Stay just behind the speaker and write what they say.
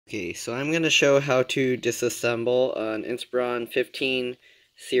Okay, so I'm going to show how to disassemble an Inspiron 15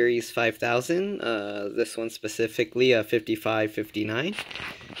 Series 5000, this one specifically a 5559.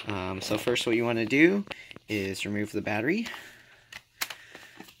 So first what you want to do is remove the battery.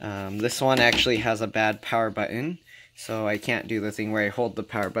 This one actually has a bad power button, so I can't do the thing where I hold the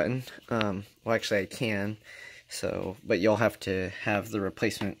power button. Well, actually I can, but you'll have to have the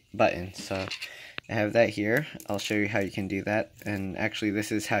replacement button. So I have that here. I'll show you how you can do that, and actually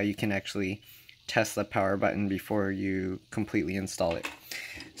this is how you can actually test the power button before you completely install it.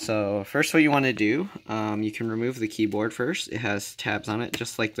 So first what you want to do, you can remove the keyboard first. It has tabs on it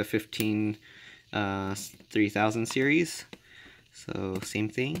just like the 15 3000 series. So same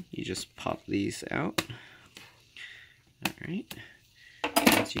thing, you just pop these out. Alright,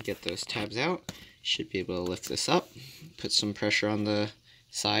 once you get those tabs out, you should be able to lift this up. Put some pressure on the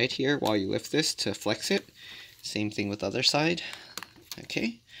side here while you lift this to flex it. Same thing with the other side.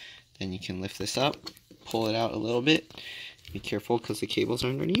 Okay, then you can lift this up, pull it out a little bit. Be careful because the cables are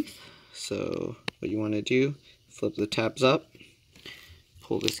underneath. So what you want to do, flip the tabs up,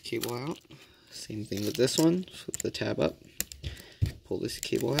 pull this cable out. Same thing with this one, flip the tab up, pull this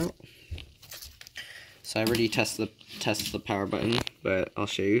cable out. So I already tested the power button, but I'll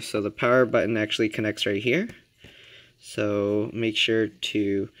show you. So the power button actually connects right here. So make sure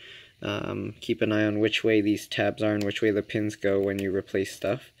to keep an eye on which way these tabs are and which way the pins go when you replace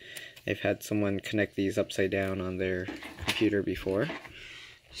stuff. I've had someone connect these upside down on their computer before.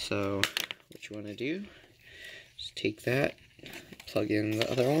 So what you want to do is take that, plug in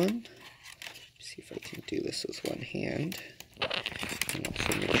the other one. See if I can do this with one hand. And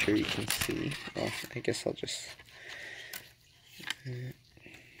also make sure you can see. Well, I guess I'll just...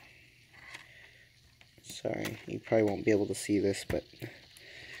 Sorry, you probably won't be able to see this, but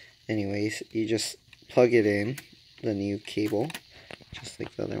anyways, you just plug it in, the new cable, just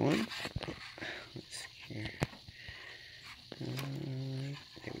like the other one. Let's see here.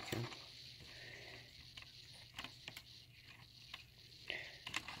 There we go.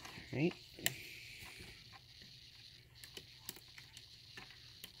 Alright.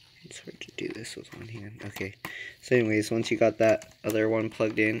 It's hard to do this with one hand. Okay, so anyways, once you got that other one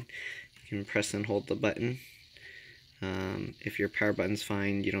plugged in, you can press and hold the button. If your power button's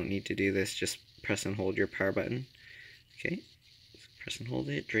fine, you don't need to do this, just press and hold your power button. Okay, so press and hold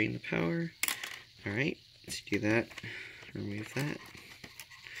it, drain the power. Alright, let's do that, remove that.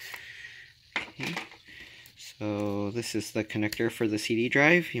 Okay, so this is the connector for the CD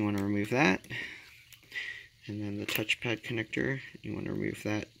drive, you want to remove that. And then the touchpad connector, you want to remove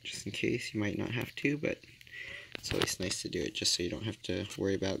that just in case. You might not have to, but it's always nice to do it just so you don't have to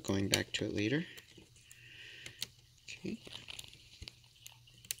worry about going back to it later. Okay.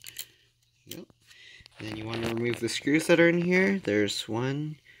 There you go. And then you want to remove the screws that are in here. There's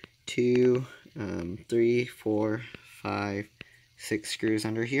 1, 2, 3, 4, 5, 6 screws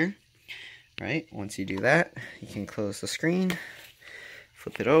under here. Right? Once you do that, you can close the screen,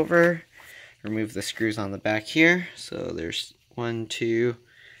 flip it over. Remove the screws on the back here. So there's 1, 2,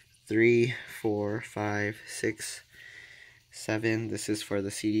 3, 4, 5, 6, 7. This is for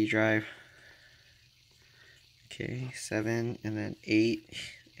the CD drive. Okay, 7, and then 8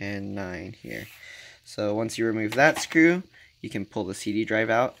 and 9 here. So once you remove that screw, you can pull the CD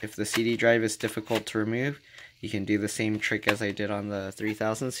drive out. If the CD drive is difficult to remove, you can do the same trick as I did on the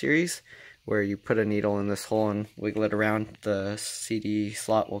 3000 series, where you put a needle in this hole and wiggle it around, the CD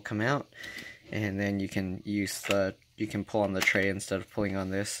slot will come out. And then you can pull on the tray instead of pulling on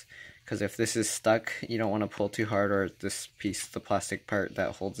this, because if this is stuck, you don't want to pull too hard, or this piece, the plastic part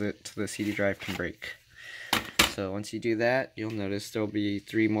that holds it to the CD drive, can break. So once you do that, you'll notice there'll be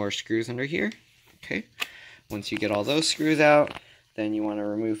 3 more screws under here. Okay, once you get all those screws out, then you want to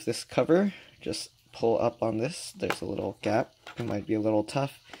remove this cover. Just pull up on this. There's a little gap. It might be a little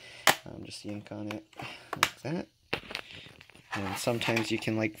tough. Just yank on it like that. And sometimes you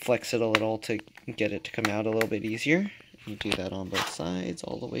can like flex it a little to get it to come out a little bit easier. You do that on both sides,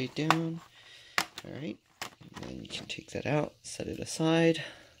 all the way down. Alright, and then you can take that out, set it aside.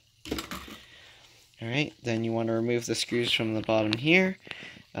 Alright, then you want to remove the screws from the bottom here.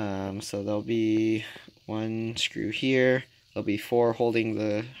 So there'll be 1 screw here, there'll be 4 holding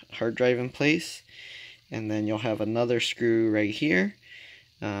the hard drive in place, and then you'll have another screw right here.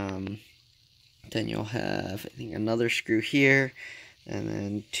 Then you'll have, I think, another screw here, and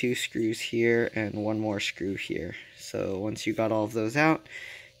then 2 screws here, and 1 more screw here. So once you got all of those out,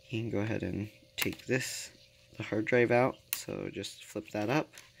 you can go ahead and take the hard drive out. So just flip that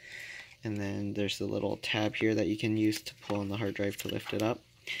up, and then there's the little tab here that you can use to pull on the hard drive to lift it up.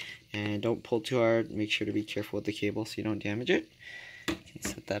 And don't pull too hard, make sure to be careful with the cable so you don't damage it. You can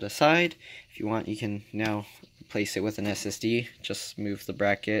set that aside. If you want, you can now replace it with an SSD. Just move the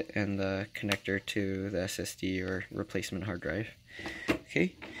bracket and the connector to the SSD or replacement hard drive.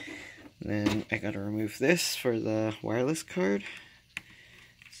 Okay, and then I gotta remove this for the wireless card.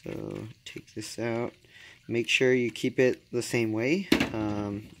 So take this out. Make sure you keep it the same way.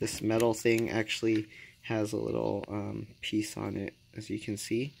 This metal thing actually has a little piece on it, as you can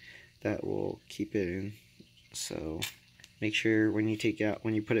see, that will keep it in. So make sure when you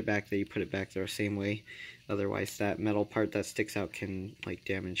put it back, that you put it back the same way. Otherwise, that metal part that sticks out can like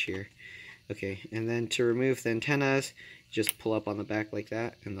damage here. Okay, and then to remove the antennas, just pull up on the back like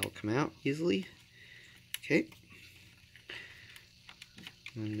that, and they'll come out easily. Okay.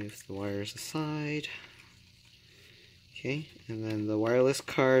 And move the wires aside. Okay, and then the wireless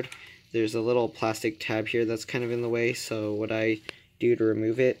card, there's a little plastic tab here that's kind of in the way, so what I do to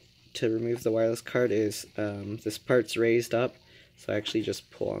remove the wireless card is, this part's raised up, so I actually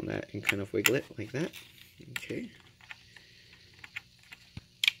just pull on that and kind of wiggle it like that. Okay.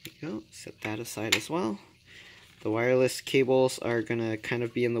 There you go, set that aside as well. The wireless cables are going to kind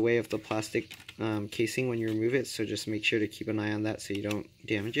of be in the way of the plastic casing when you remove it, so just make sure to keep an eye on that so you don't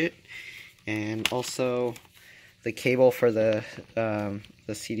damage it. And also, the cable for the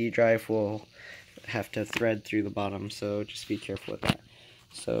CD drive will have to thread through the bottom, so just be careful with that.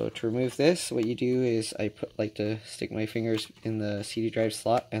 So to remove this, what you do is I like to stick my fingers in the CD drive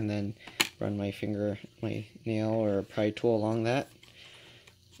slot and then run my nail or pry tool along that.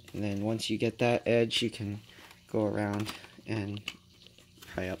 And then once you get that edge, you can go around and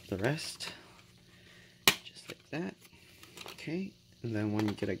pry up the rest, just like that. Okay, and then when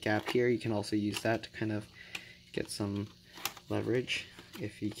you get a gap here, you can also use that to kind of get some leverage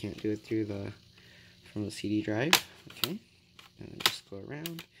if you can't do it from the CD drive. Okay, and then just go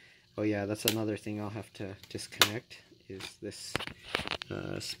around. Oh yeah, that's another thing I'll have to disconnect, is this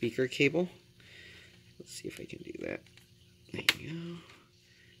speaker cable. Let's see if I can do that. There you go.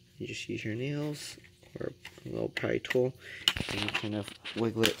 You just use your nails or a little pry tool and you kind of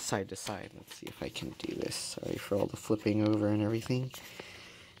wiggle it side to side. Let's see if I can do this. Sorry for all the flipping over and everything.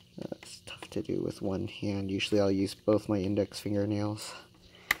 It's tough to do with one hand. Usually I'll use both my index fingernails.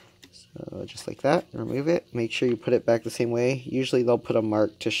 So just like that, remove it. Make sure you put it back the same way. Usually they'll put a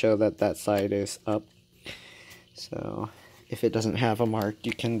mark to show that that side is up. So if it doesn't have a mark,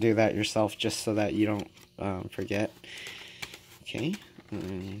 you can do that yourself just so that you don't forget. Okay, and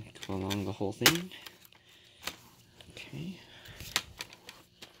then go along the whole thing. Okay.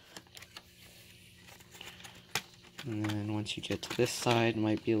 And then once you get to this side, it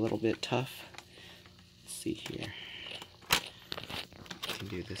might be a little bit tough. Let's see here. I can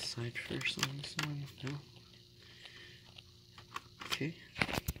do this side first on this one. No? Okay.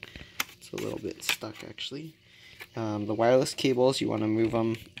 It's a little bit stuck actually. The wireless cables, you want to move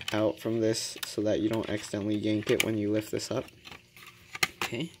them out from this so that you don't accidentally yank it when you lift this up.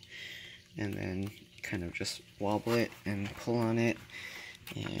 Okay. And then kind of just wobble it and pull on it,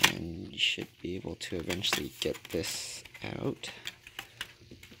 and you should be able to eventually get this out.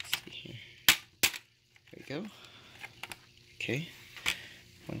 Let's see here. There we go. Okay.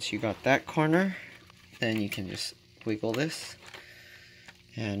 Once you got that corner, then you can just wiggle this.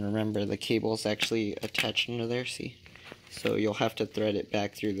 And remember, the cable is actually attached under there, see? So you'll have to thread it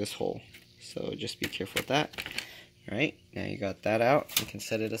back through this hole. So just be careful with that. Alright, now you got that out, you can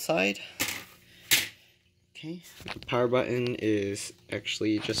set it aside. Okay, the power button is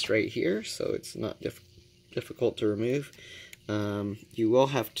actually just right here, so it's not difficult to remove. You will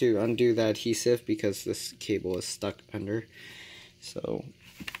have to undo the adhesive because this cable is stuck under. So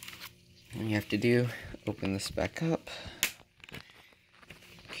what you have to do, open this back up.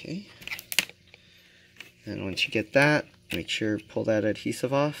 Okay, and once you get that, make sure to pull that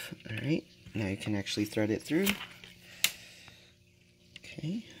adhesive off. Alright, now you can actually thread it through.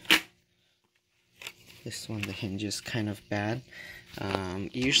 Okay. This one, the hinge is kind of bad.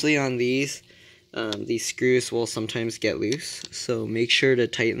 Usually on these screws will sometimes get loose, so make sure to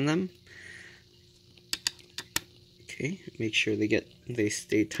tighten them. Okay, make sure they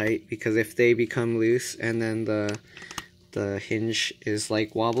stay tight, because if they become loose and then the hinge is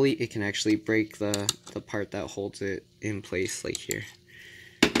like wobbly, it can actually break the part that holds it in place, like here.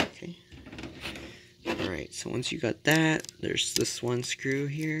 Okay. Alright, so once you got that, there's this one screw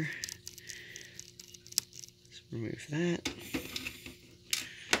here. Let's remove that.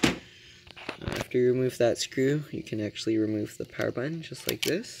 After you remove that screw, you can actually remove the power button, just like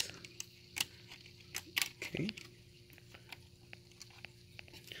this. Okay.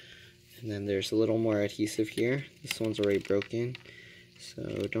 And then there's a little more adhesive here. This one's already broken,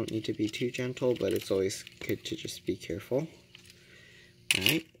 so don't need to be too gentle, but it's always good to just be careful.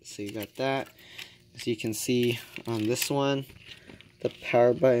 Alright, so you got that. As you can see on this one, the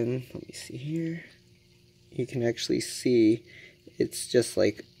power button, let me see here, you can actually see it's just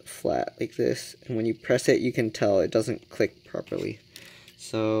like flat like this, and when you press it you can tell it doesn't click properly.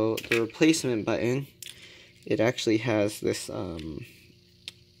 So the replacement button, it actually has this let's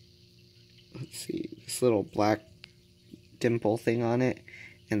see, this little black dimple thing on it,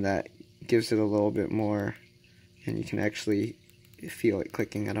 and that gives it a little bit more, and you can actually feel it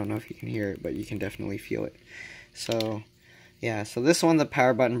clicking. I don't know if you can hear it, but you can definitely feel it. So yeah, so this one, the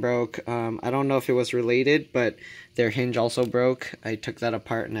power button broke. I don't know if it was related, but their hinge also broke. I took that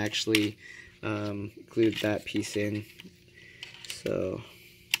apart and actually glued that piece in. So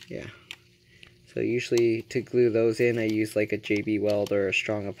yeah, so usually to glue those in I use like a JB Weld or a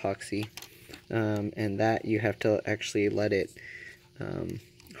strong epoxy, and that you have to actually let it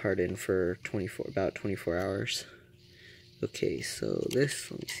harden for about 24 hours. Okay, so this,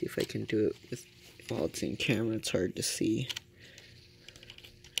 let me see if I can do it with, while it's in camera, it's hard to see.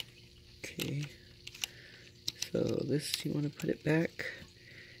 Okay, so this, you want to put it back,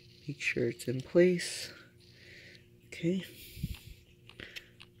 make sure it's in place. Okay,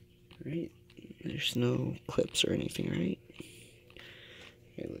 alright, there's no clips or anything, right?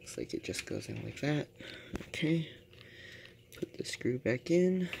 It looks like it just goes in like that. Okay, put the screw back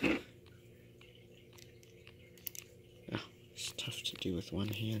in. It's tough to do with one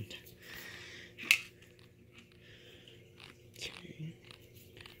hand. Okay.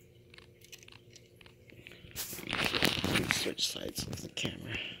 Let me switch sides of the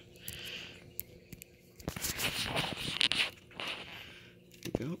camera.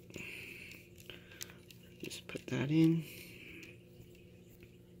 There we go. Just put that in.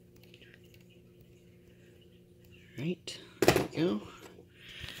 Right, there we go.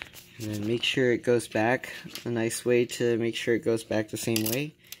 And then make sure it goes back. A nice way to make sure it goes back the same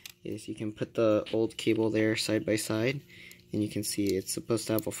way is you can put the old cable there side by side, and you can see it's supposed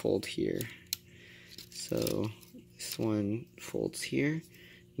to have a fold here. So this one folds here.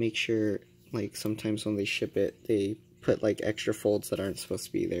 Make sure, like sometimes when they ship it, they put like extra folds that aren't supposed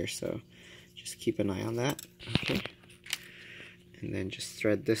to be there, so just keep an eye on that. Okay. And then just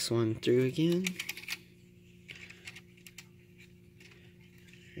thread this one through again.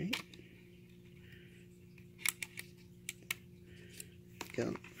 Right.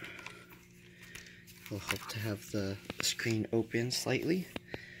 Go. It'll help to have the screen open slightly.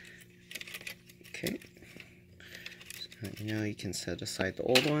 Okay. So now you can set aside the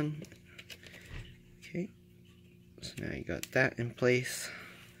old one. Okay. So now you got that in place.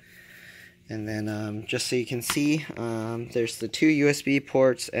 And then just so you can see, there's the two USB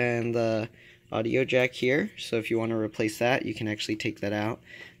ports and the audio jack here. So if you want to replace that, you can actually take that out.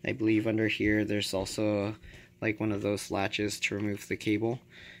 I believe under here there's also like one of those latches to remove the cable.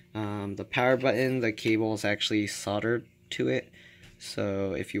 The power button, the cable is actually soldered to it.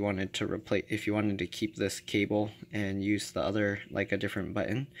 So if you wanted to keep this cable and use the other, like a different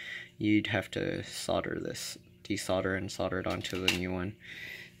button, you'd have to solder this, desolder and solder it onto the new one.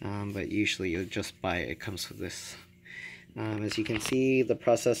 But usually you'll just buy it. It comes with this. As you can see, the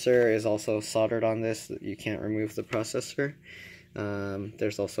processor is also soldered on this. You can't remove the processor.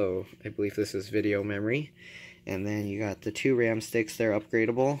 There's also, I believe this is video memory. And then you got the two RAM sticks, they're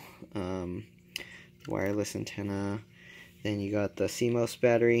upgradable. Wireless antenna. Then you got the CMOS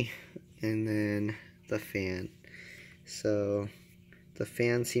battery, and then the fan. So the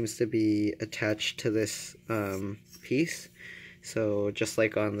fan seems to be attached to this piece. So just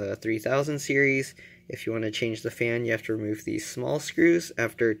like on the 3000 series, if you want to change the fan, you have to remove these small screws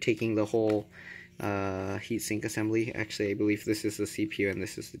after taking the whole heatsink assembly. Actually, I believe this is the CPU and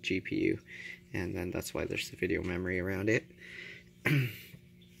this is the GPU, and then that's why there's the video memory around it.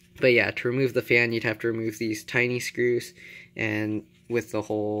 But yeah, to remove the fan, you'd have to remove these tiny screws, and with the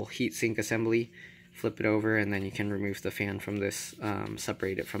whole heatsink assembly, flip it over, and then you can remove the fan from this,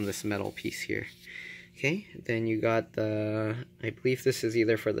 separate it from this metal piece here. Okay, then you got the, I believe this is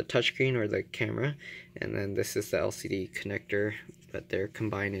either for the touchscreen or the camera, and then this is the LCD connector, but they're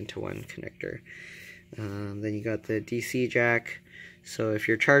combined into one connector. Then you got the DC jack. So if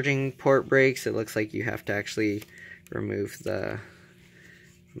your charging port breaks, it looks like you have to actually remove the,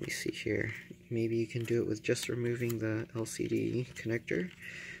 let me see here, maybe you can do it with just removing the LCD connector.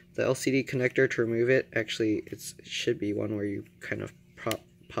 The LCD connector, to remove it, actually it should be one where you kind of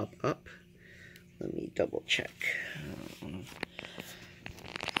pop up. Let me double check.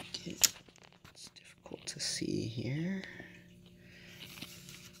 It's difficult to see here.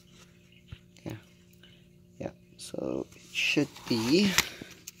 Yeah, so it should be,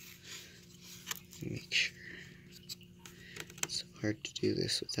 make sure, it's hard to do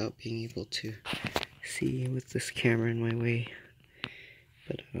this without being able to see with this camera in my way.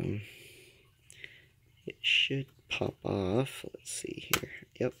 But it should pop off. Let's see here.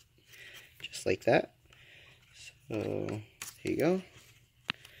 Yep, just like that. So there you go.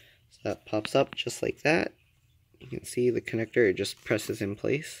 So that pops up just like that. You can see the connector, it just presses in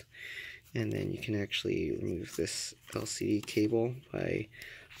place. And then you can actually remove this LCD cable by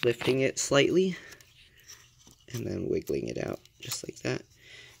lifting it slightly and then wiggling it out just like that.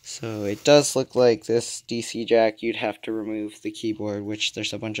 So it does look like this DC jack, you'd have to remove the keyboard, which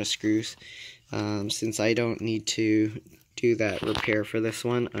there's a bunch of screws. Since I don't need to do that repair for this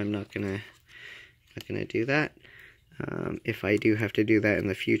one, I'm not gonna do that. If I do have to do that in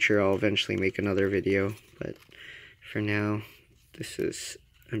the future, I'll eventually make another video, but for now,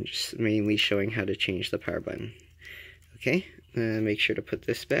 I'm just mainly showing how to change the power button. Okay, make sure to put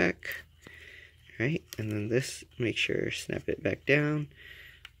this back. Alright, and then this, make sure snap it back down.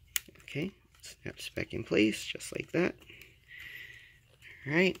 Okay, snaps back in place, just like that.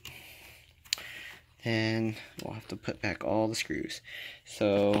 Alright, and we'll have to put back all the screws.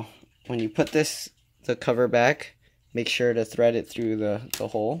 So, when you put the cover back, make sure to thread it through the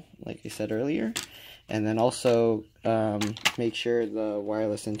hole, like I said earlier. And then also, make sure the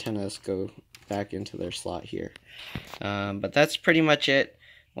wireless antennas go back into their slot here. But that's pretty much it.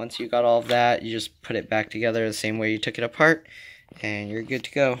 Once you got all of that, you just put it back together the same way you took it apart, and you're good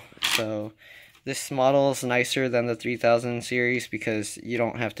to go. So this model is nicer than the 3000 series because you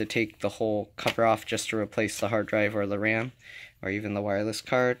don't have to take the whole cover off just to replace the hard drive or the RAM or even the wireless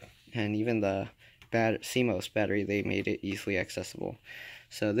card, and even the CMOS battery, they made it easily accessible.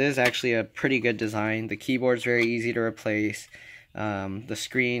 So this is actually a pretty good design. The keyboard's very easy to replace. The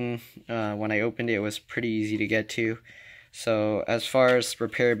screen, when I opened it, was pretty easy to get to. So as far as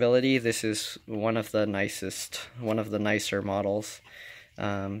repairability, this is one of the nicer models.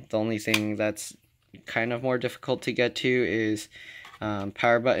 The only thing that's kind of more difficult to get to is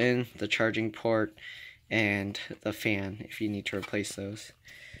power button, the charging port, and the fan if you need to replace those.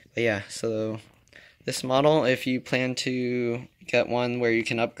 But yeah, so this model, if you plan to get one where you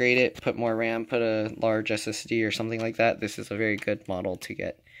can upgrade it, put more RAM, put a large SSD or something like that, this is a very good model to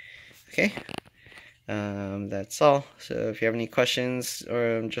get. Okay, that's all. So if you have any questions,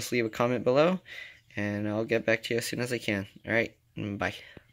 or just leave a comment below, and I'll get back to you as soon as I can. Alright, bye.